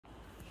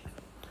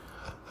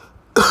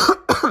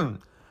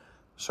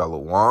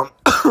Shalom.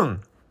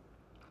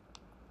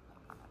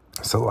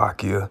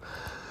 Salakia.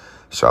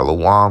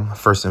 Shalom.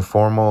 First and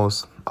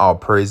foremost, all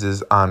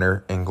praises,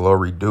 honor, and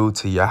glory due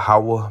to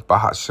Yahweh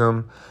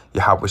Bahashem,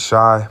 Yahweh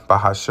Shai,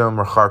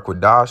 Bahashem, Rachar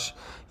Kodash.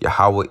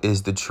 Yahweh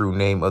is the true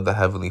name of the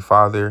Heavenly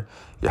Father.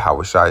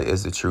 Yahweh Shai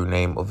is the true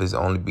name of his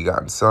only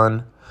begotten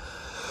Son.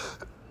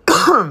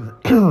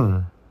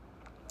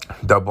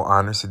 Double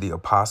honors to the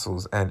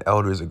apostles and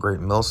elders of Great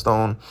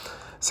Millstone.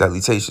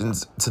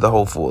 Salutations to the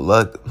hopeful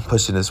elect,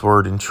 pushing this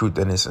word in truth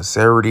and in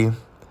sincerity.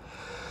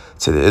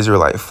 To the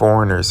Israelite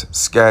foreigners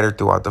scattered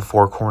throughout the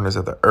four corners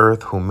of the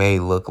earth who may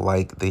look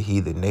like the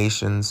heathen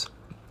nations.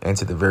 And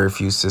to the very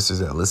few sisters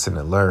that listen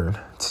and learn,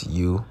 to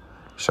you,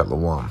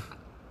 Shalom.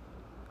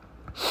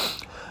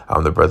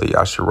 I'm the brother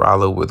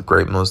Yasharala with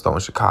Great Millstone,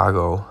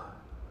 Chicago.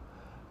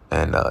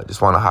 And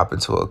just want to hop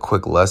into a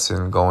quick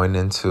lesson going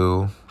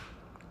into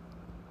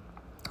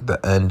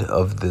the end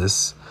of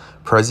this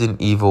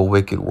present evil,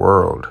 wicked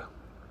world.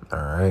 All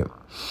right.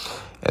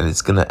 And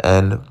it's going to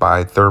end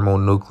by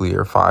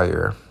thermonuclear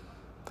fire.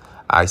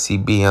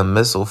 ICBM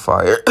missile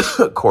fire,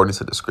 according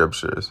to the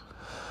scriptures.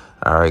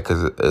 All right.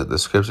 Because the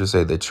scriptures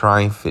say the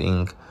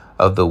triumphing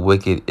of the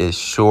wicked is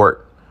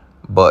short,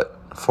 but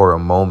for a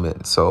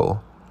moment.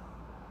 So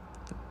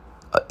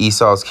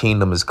Esau's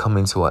kingdom is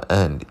coming to an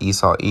end.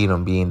 Esau,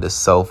 Edom being the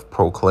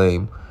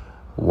self-proclaimed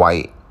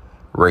white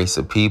race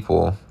of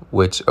people,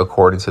 which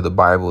according to the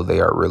Bible, they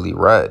are really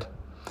red.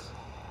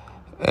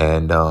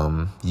 And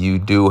you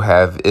do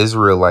have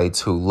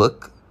Israelites who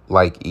look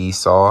like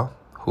Esau,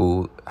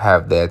 who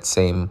have that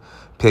same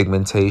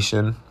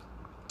pigmentation.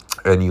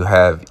 And you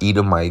have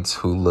Edomites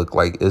who look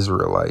like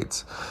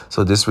Israelites.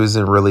 So this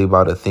isn't really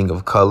about a thing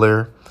of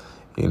color.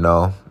 You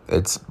know,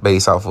 it's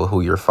based off of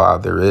who your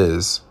father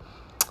is.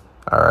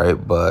 All right.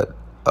 But,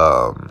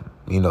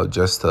 you know,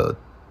 just to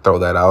throw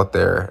that out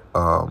there,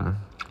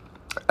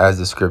 as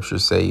the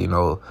scriptures say, you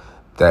know,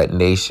 that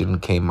nation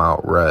came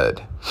out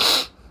red.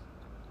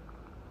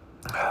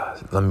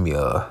 Let me,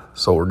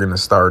 so we're going to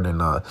start in,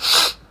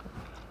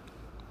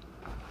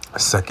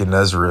 2nd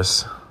Ezra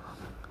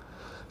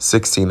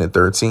 16 and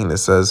 13. It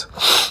says,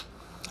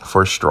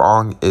 for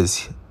strong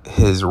is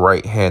his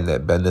right hand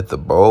that bendeth the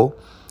bow.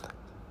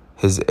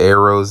 His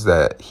arrows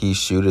that he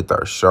shooteth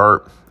are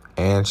sharp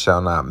and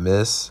shall not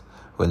miss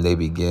when they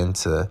begin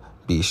to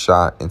be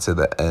shot into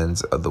the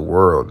ends of the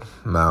world.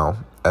 Now,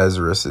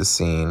 Ezra is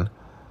seeing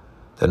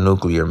the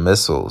nuclear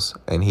missiles,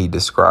 and he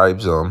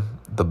describes them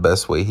the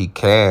best way he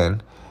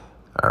can.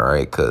 All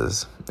right,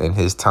 because in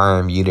his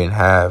time, you didn't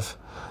have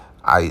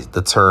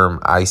the term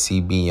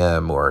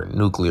ICBM or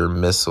nuclear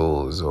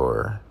missiles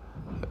or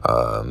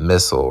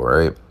missile,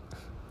 right?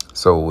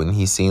 So when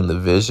he's seeing the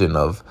vision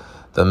of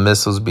the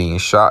missiles being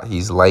shot,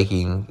 he's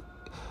liking,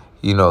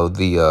 you know,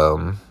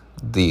 the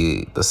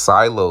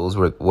silos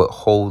where what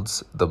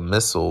holds the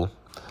missile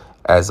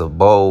as a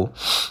bow,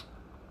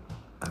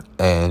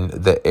 and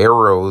the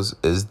arrows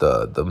is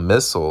the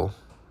missile,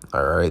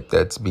 all right,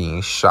 that's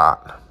being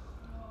shot.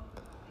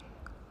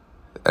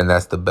 And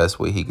that's the best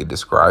way he could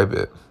describe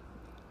it.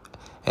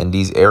 And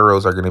these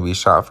arrows are going to be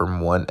shot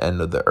from one end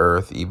of the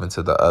earth even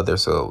to the other.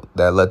 So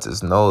that lets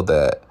us know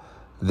that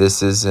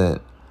this isn't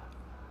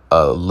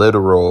a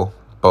literal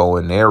bow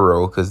and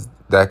arrow, because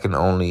that can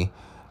only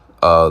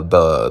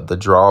the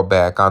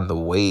drawback on the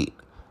weight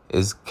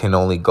can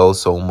only go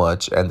so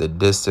much, and the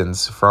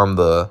distance from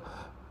the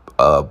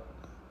I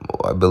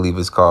believe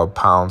it's called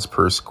pounds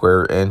per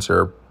square inch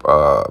or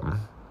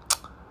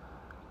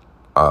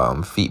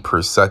feet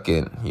per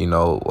second, you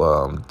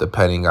know,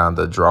 depending on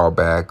the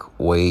drawback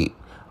weight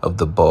of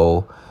the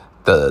bow,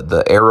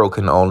 the arrow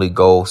can only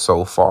go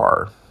so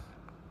far.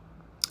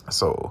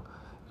 So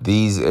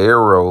these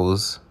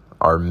arrows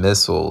are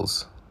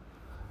missiles.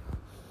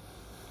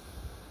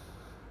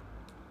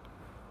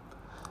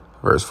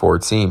 Verse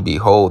 14,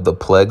 behold, the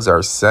plagues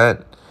are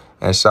sent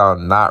and shall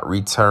not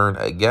return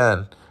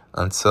again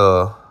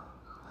until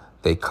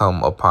they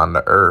come upon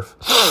the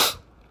earth.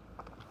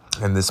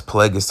 And this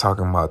plague is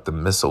talking about the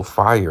missile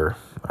fire.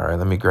 All right,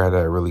 let me grab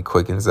that really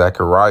quick in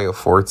Zechariah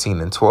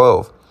 14 and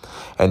 12.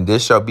 And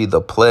this shall be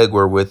the plague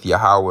wherewith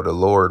Yahweh the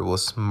Lord will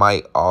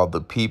smite all the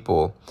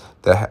people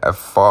that have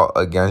fought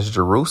against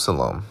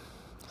Jerusalem.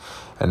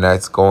 And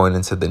that's going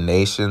into the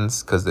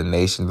nations, because the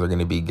nations are going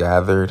to be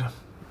gathered.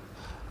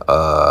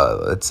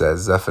 It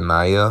says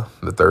Zephaniah,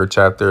 the 3rd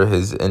chapter,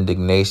 his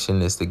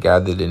indignation is to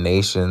gather the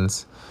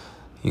nations,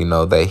 you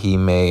know, that he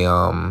may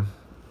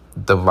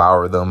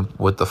devour them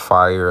with the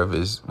fire of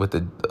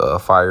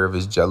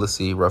his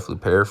jealousy, roughly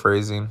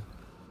paraphrasing.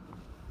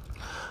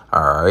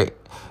 All right.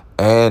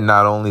 And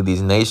not only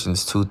these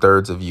nations,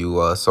 2/3 of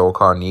you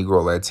so-called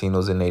Negro,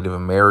 Latinos, and Native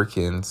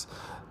Americans,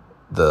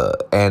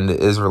 and the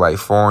Israelite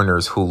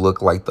foreigners who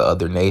look like the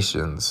other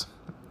nations.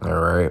 All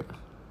right.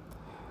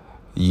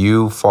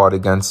 You fought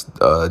against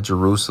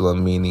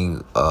Jerusalem,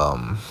 meaning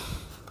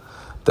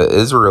the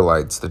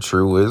Israelites, the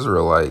true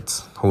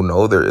Israelites who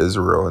know they're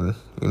Israel, and,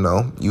 you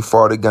know, you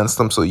fought against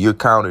them. So you're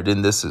counted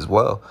in this as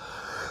well.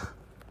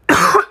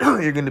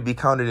 You're going to be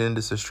counted in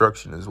this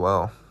destruction as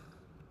well.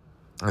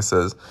 It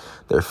says,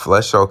 their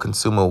flesh shall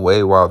consume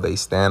away while they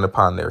stand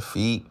upon their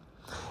feet,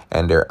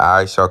 and their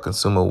eyes shall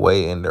consume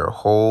away in their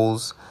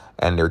holes,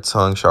 and their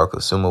tongue shall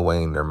consume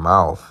away in their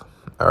mouth.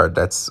 All right,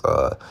 that's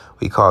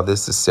we call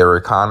this the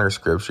Sarah Connor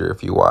scripture.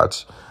 If you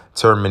watch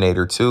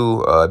Terminator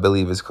 2, I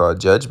believe it's called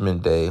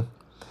Judgment Day.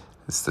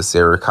 It's the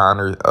Sarah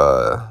Connor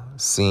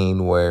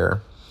scene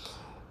where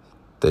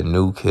the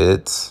nuke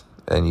hits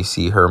and you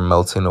see her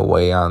melting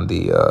away on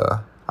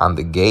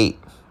the gate.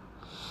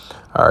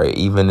 All right,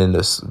 even in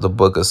the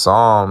book of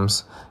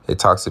Psalms, it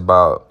talks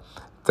about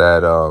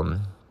that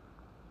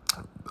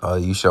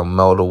you shall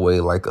melt away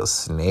like a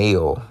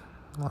snail.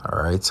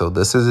 All right, so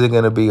this isn't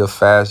going to be a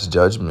fast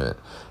judgment.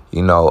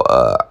 You know,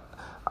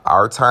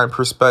 our time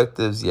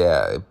perspectives,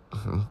 yeah,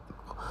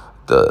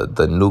 the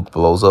nuke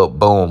blows up,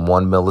 boom,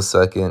 1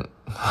 millisecond,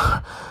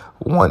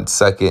 1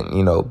 second,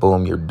 you know,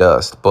 boom, you're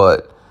dust.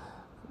 But,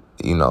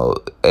 you know,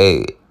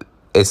 hey,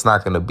 it's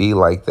not going to be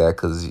like that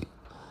because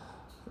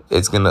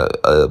it's going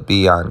to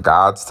be on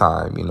God's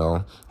time, you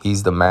know.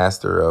 He's the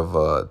master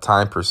of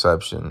time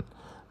perception.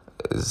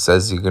 It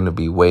says you're going to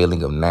be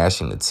wailing of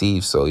gnashing of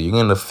teeth. So you're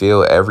going to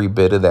feel every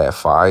bit of that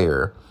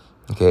fire.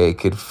 Okay, it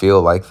could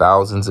feel like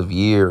thousands of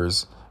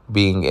years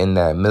being in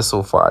that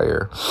missile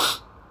fire.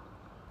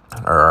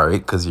 All right,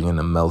 because you're going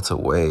to melt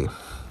away.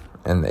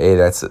 And hey,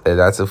 that's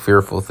a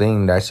fearful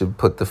thing. That should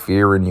put the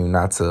fear in you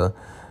not to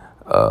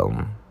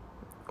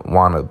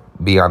want to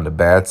be on the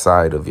bad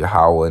side of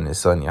Yahweh and his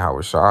son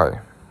Yahweh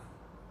Shai.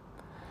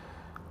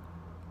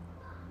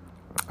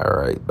 All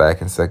right,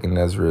 back in 2nd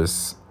Ezra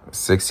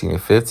 16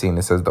 and 15,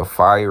 it says, the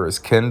fire is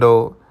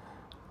kindled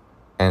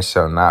and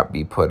shall not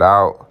be put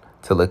out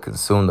till it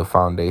consume the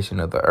foundation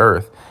of the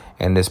earth.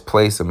 And this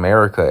place,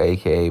 America,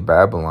 aka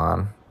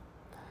Babylon,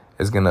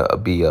 is going to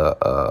be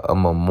a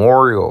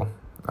memorial,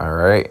 all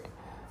right,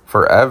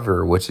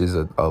 forever, which is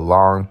a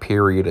long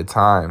period of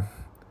time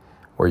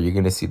where you're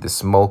going to see the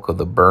smoke of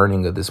the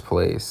burning of this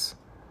place.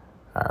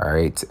 All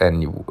right,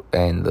 and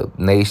the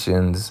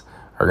nations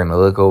are going to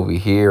look over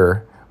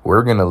here.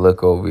 We're going to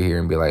look over here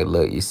and be like,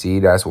 look, you see,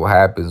 that's what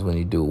happens when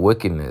you do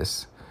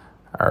wickedness.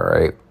 All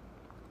right.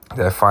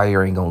 That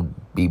fire ain't going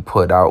to be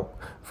put out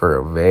for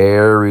a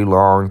very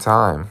long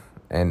time.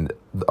 And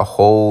the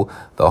whole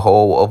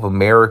of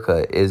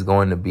America is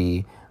going to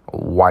be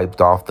wiped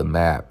off the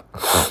map.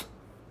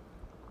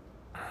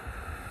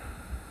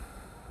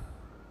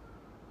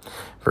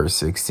 Verse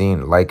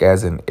 16, like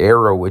as an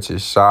arrow which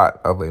is shot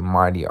of a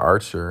mighty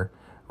archer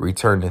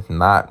returneth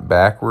not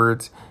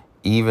backwards,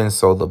 even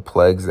so the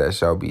plagues that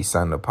shall be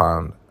sent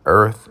upon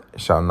earth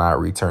shall not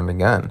return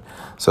again.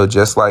 So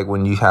just like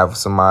when you have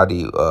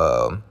somebody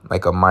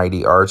like a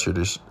mighty archer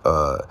to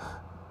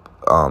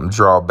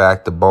draw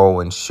back the bow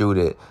and shoot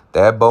it,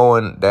 that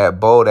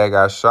bow that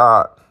got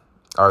shot,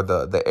 or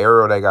the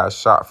arrow that got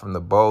shot from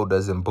the bow,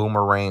 doesn't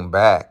boomerang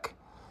back.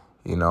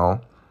 You know,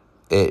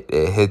 it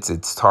hits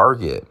its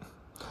target.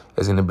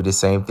 It's going to be the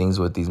same things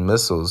with these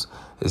missiles.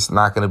 It's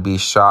not going to be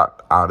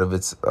shot out of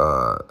its,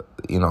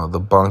 you know, the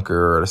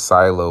bunker or the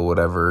silo,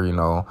 whatever, you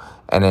know,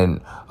 and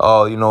then,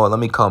 oh, you know what, let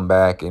me come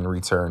back and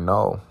return.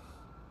 No.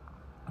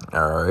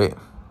 All right.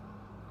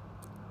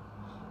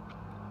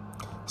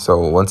 So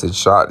once it's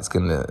shot, it's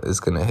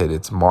gonna hit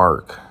its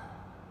mark.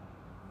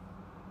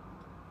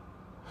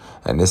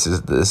 And this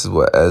is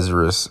what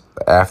Ezra,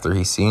 after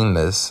he seen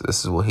this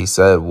is what he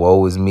said,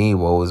 woe is me,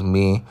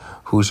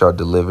 who shall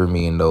deliver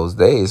me in those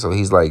days? So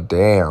he's like,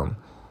 damn,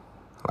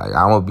 like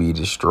I'm gonna be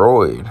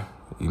destroyed.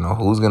 You know,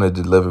 who's gonna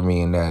deliver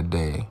me in that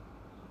day?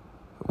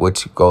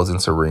 Which goes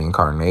into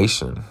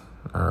reincarnation.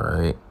 All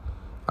right.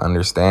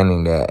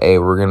 Understanding that, hey,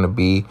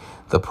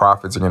 the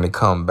prophets are gonna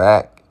come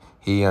back.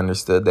 He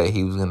understood that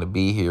he was gonna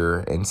be here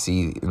and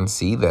see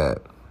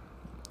that.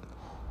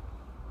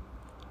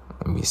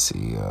 Let me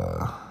see.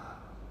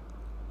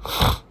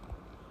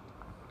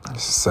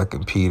 2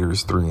 Peter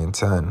 3 and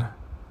 10.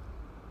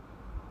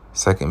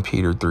 2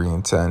 Peter 3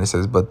 and 10. It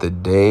says, but the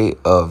day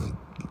of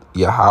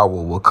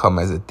Yahweh will come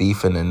as a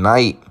thief in the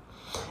night,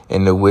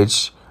 in the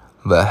which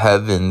the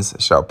heavens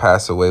shall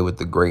pass away with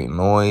a great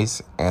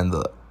noise, and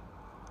the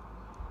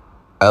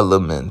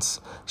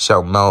elements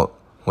shall melt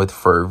with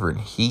fervent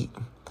heat.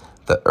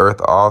 The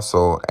earth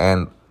also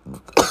and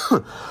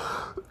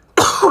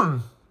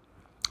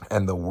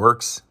and the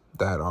works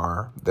that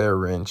are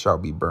therein shall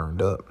be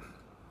burned up.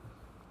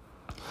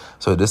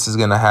 So this is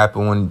going to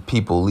happen when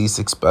people least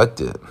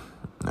expect it.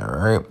 All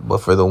right. But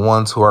for the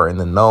ones who are in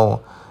the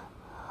know,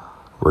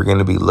 we're going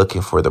to be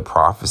looking for the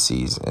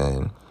prophecies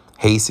and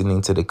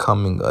hastening to the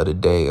coming of the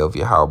day of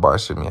Yahweh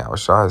Bashem Yahweh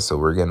Shai. So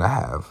we're going to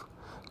have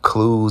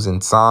clues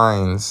and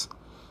signs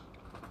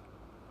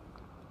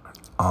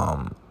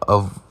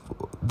of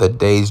the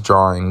days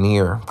drawing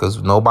near,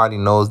 because nobody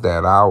knows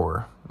that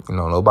hour. You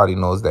know, nobody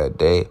knows that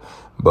day.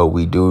 But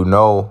we do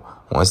know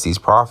once these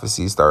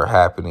prophecies start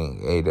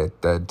happening, hey,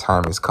 that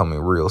time is coming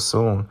real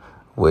soon,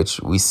 which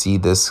we see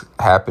this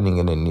happening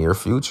in the near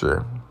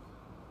future.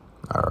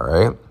 All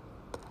right.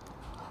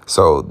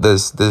 So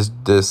this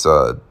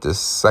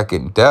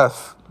second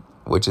death,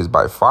 which is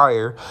by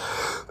fire,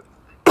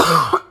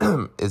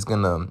 is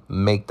going to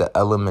make the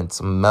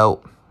elements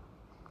melt.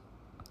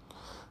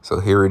 So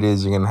here it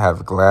is. You're going to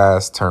have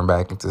glass turn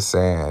back into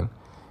sand.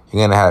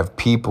 You're going to have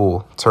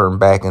people turn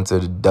back into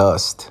the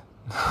dust.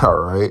 All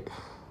right.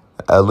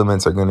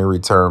 Elements are going to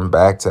return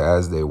back to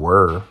as they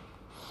were.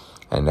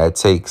 And that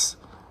takes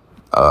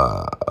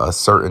a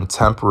certain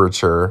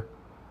temperature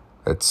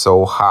that's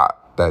so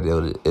hot that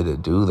it'll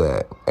do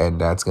that.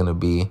 And that's going to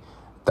be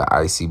the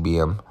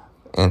ICBM,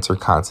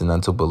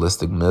 intercontinental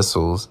ballistic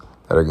missiles,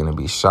 that are going to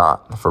be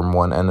shot from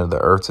one end of the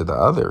earth to the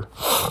other.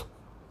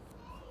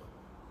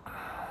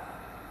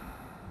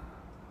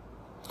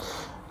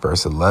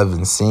 Verse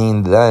 11,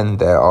 seeing then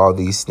that all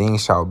these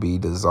things shall be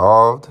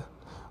dissolved,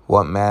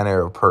 what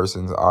manner of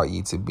persons ought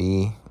ye to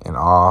be in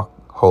all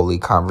holy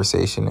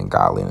conversation and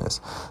godliness?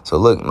 So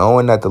look,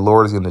 knowing that the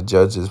Lord is going to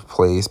judge this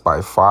place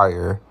by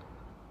fire,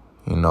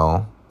 you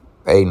know,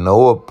 hey,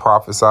 Noah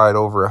prophesied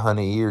over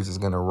 100 years is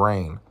going to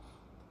rain,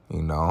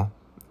 you know.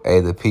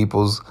 Hey, the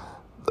people's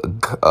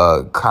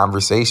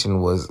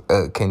conversation was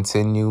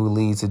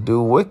continually to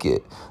do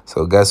wicked.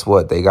 So guess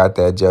what? They got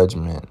that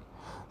judgment.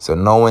 So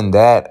knowing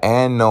that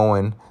and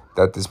knowing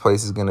that this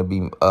place is going to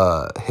be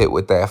hit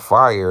with that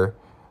fire,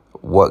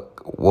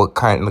 what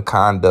kind of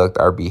conduct,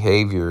 our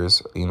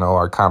behaviors, you know,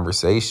 our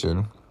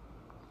conversation,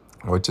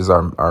 which is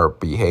our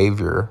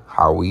behavior,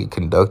 how we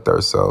conduct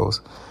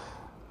ourselves,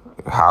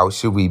 how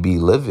should we be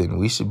living?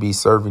 We should be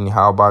serving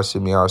Yahweh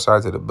Shemi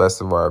Al-Shai to the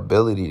best of our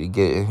ability to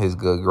get in his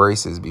good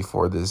graces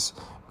before this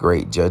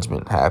great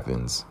judgment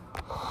happens.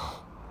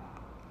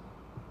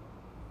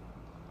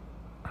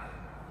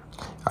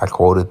 I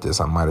quoted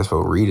this. I might as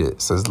well read it.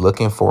 It says,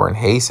 looking for and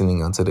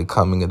hastening unto the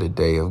coming of the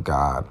day of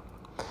God.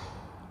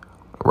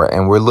 Right.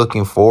 And we're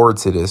looking forward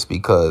to this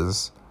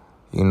because,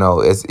 you know,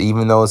 it's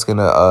even though it's going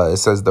to it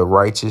says the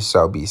righteous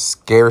shall be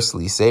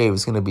scarcely saved.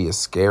 It's going to be a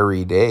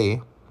scary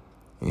day,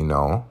 you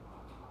know,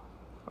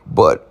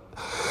 but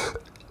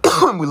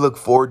we look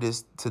forward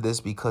to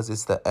this because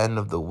it's the end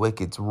of the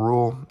wicked's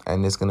rule.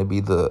 And it's going to be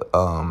the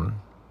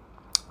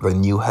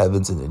new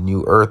heavens and the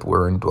new earth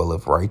wherein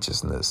dwelleth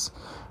righteousness.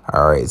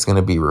 All right, it's going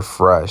to be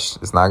refreshed.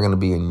 It's not going to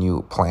be a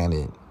new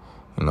planet.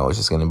 You know, it's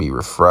just going to be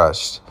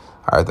refreshed.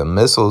 All right, the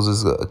missiles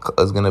is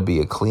going to be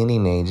a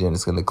cleaning agent.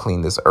 It's going to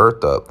clean this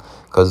earth up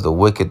because the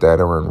wicked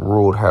that are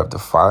enruled have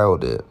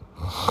defiled it.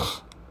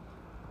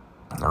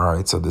 All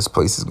right, so this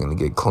place is going to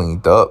get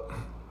cleaned up.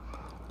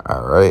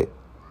 All right.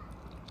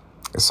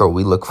 So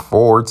we look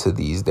forward to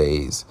these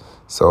days.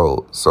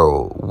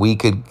 So we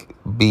could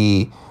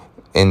be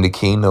in the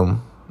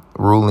kingdom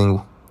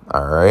ruling,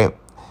 all right,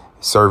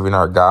 serving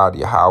our God,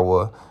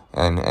 Yahweh,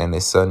 and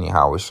his son,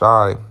 Yahweh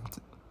Shai,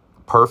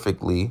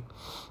 perfectly.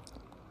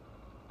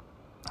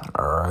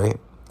 All right.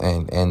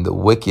 And the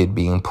wicked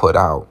being put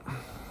out.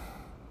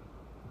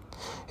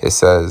 It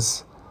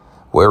says,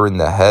 wherein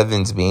the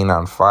heavens being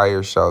on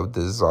fire shall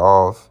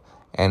dissolve,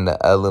 and the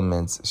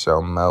elements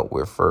shall melt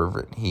with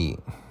fervent heat.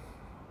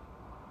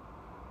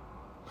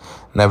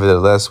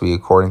 Nevertheless, we,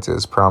 according to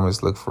his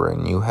promise, look for a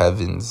new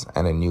heavens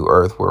and a new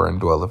earth wherein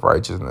dwelleth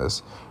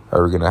righteousness.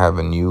 Are we going to have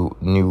a new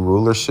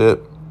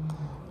rulership?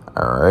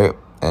 All right.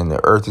 And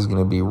the earth is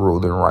going to be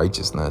ruled in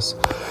righteousness.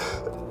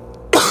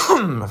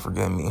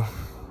 Forgive me.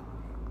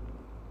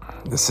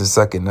 This is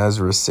 2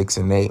 Ezra 6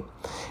 and 8.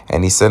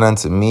 And he said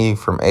unto me,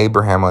 from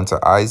Abraham unto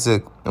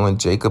Isaac, when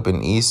Jacob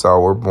and Esau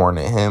were born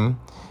to him,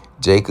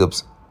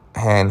 Jacob's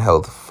hand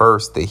held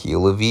first the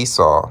heel of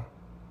Esau.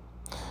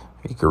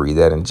 You can read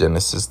that in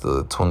Genesis,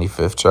 the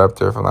 25th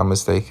chapter, if I'm not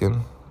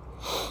mistaken.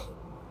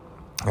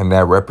 And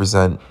that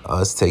represent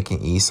us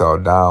taking Esau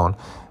down,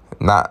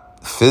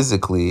 not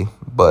physically,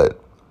 but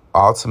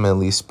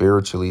ultimately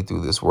spiritually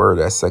through this word.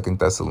 That's 2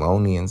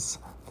 Thessalonians,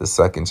 the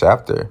 2nd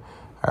chapter.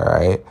 All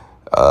right.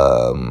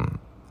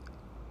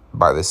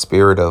 By the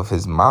spirit of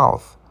his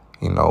mouth,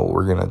 you know,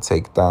 we're going to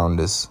take down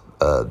this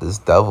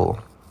devil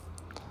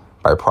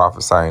by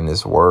prophesying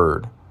this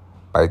word,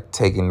 by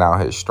taking down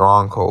his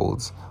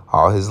strongholds,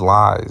 all his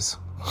lies.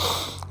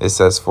 It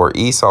says, for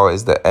Esau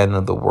is the end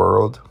of the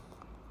world,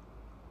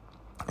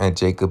 and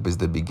Jacob is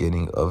the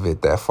beginning of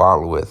it that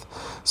followeth.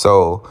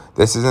 So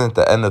this isn't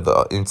the end of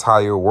the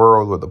entire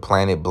world where the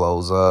planet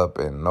blows up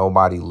and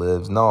nobody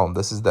lives. No,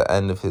 this is the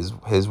end of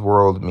his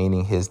world,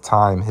 meaning his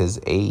time, his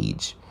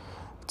age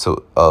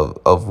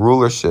of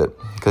rulership.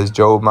 Because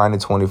Job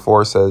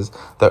 9:24 says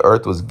the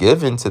earth was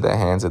given to the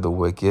hands of the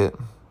wicked.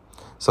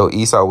 So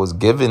Esau was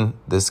given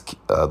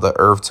the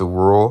earth to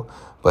rule,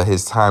 but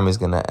his time is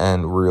going to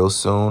end real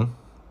soon.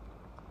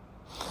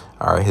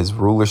 All right, his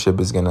rulership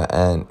is going to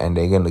end, and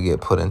they're going to get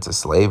put into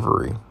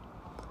slavery.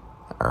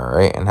 All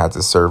right, and have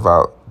to serve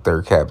out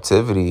their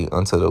captivity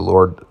until the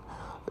Lord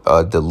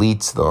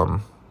deletes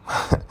them.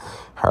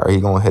 All right,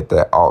 he's going to hit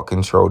that alt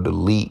control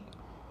delete.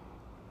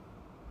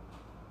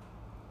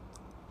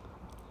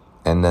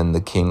 And then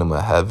the kingdom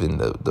of heaven,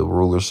 the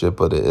rulership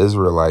of the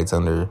Israelites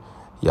under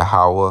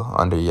Yahweh,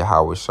 under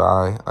Yahweh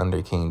Shai,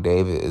 under King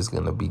David is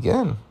going to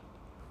begin.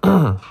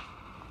 Yahweh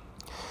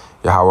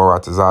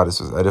Ratazah, this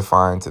was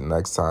edifying. Till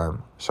next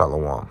time,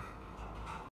 Shalom.